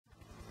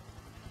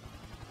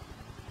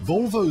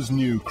Volvo's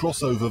new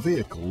crossover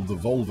vehicle, the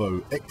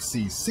Volvo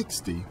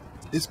XC60,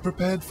 is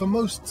prepared for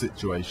most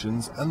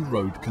situations and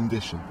road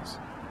conditions.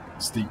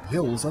 Steep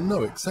hills are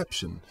no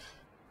exception,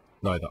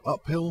 neither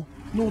uphill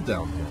nor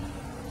downhill.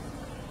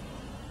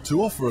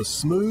 To offer a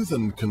smooth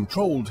and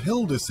controlled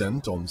hill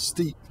descent on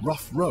steep,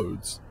 rough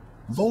roads,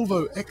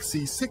 Volvo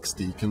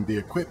XC60 can be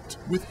equipped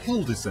with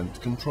hill descent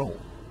control.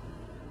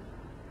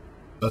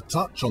 A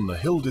touch on the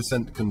hill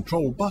descent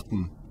control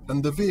button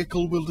and the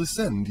vehicle will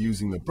descend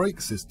using the brake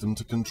system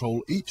to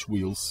control each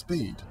wheel's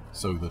speed,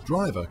 so the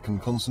driver can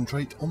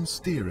concentrate on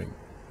steering.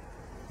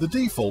 The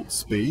default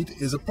speed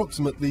is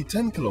approximately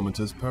 10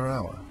 km per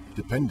hour,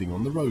 depending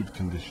on the road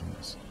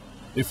conditions.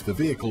 If the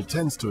vehicle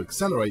tends to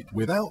accelerate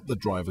without the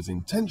driver's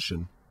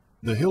intention,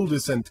 the hill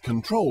descent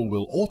control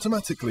will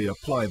automatically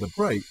apply the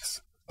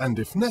brakes and,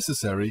 if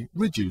necessary,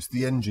 reduce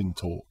the engine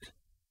torque.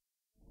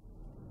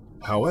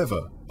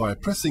 However, by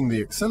pressing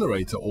the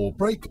accelerator or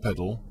brake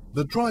pedal,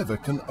 the driver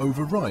can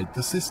override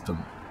the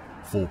system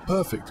for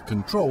perfect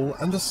control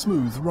and a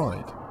smooth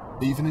ride,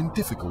 even in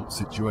difficult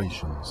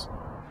situations.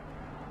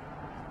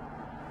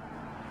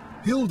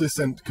 Hill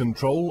descent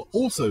control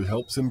also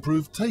helps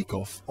improve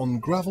takeoff on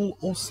gravel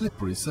or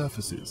slippery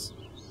surfaces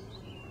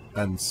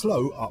and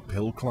slow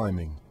uphill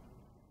climbing.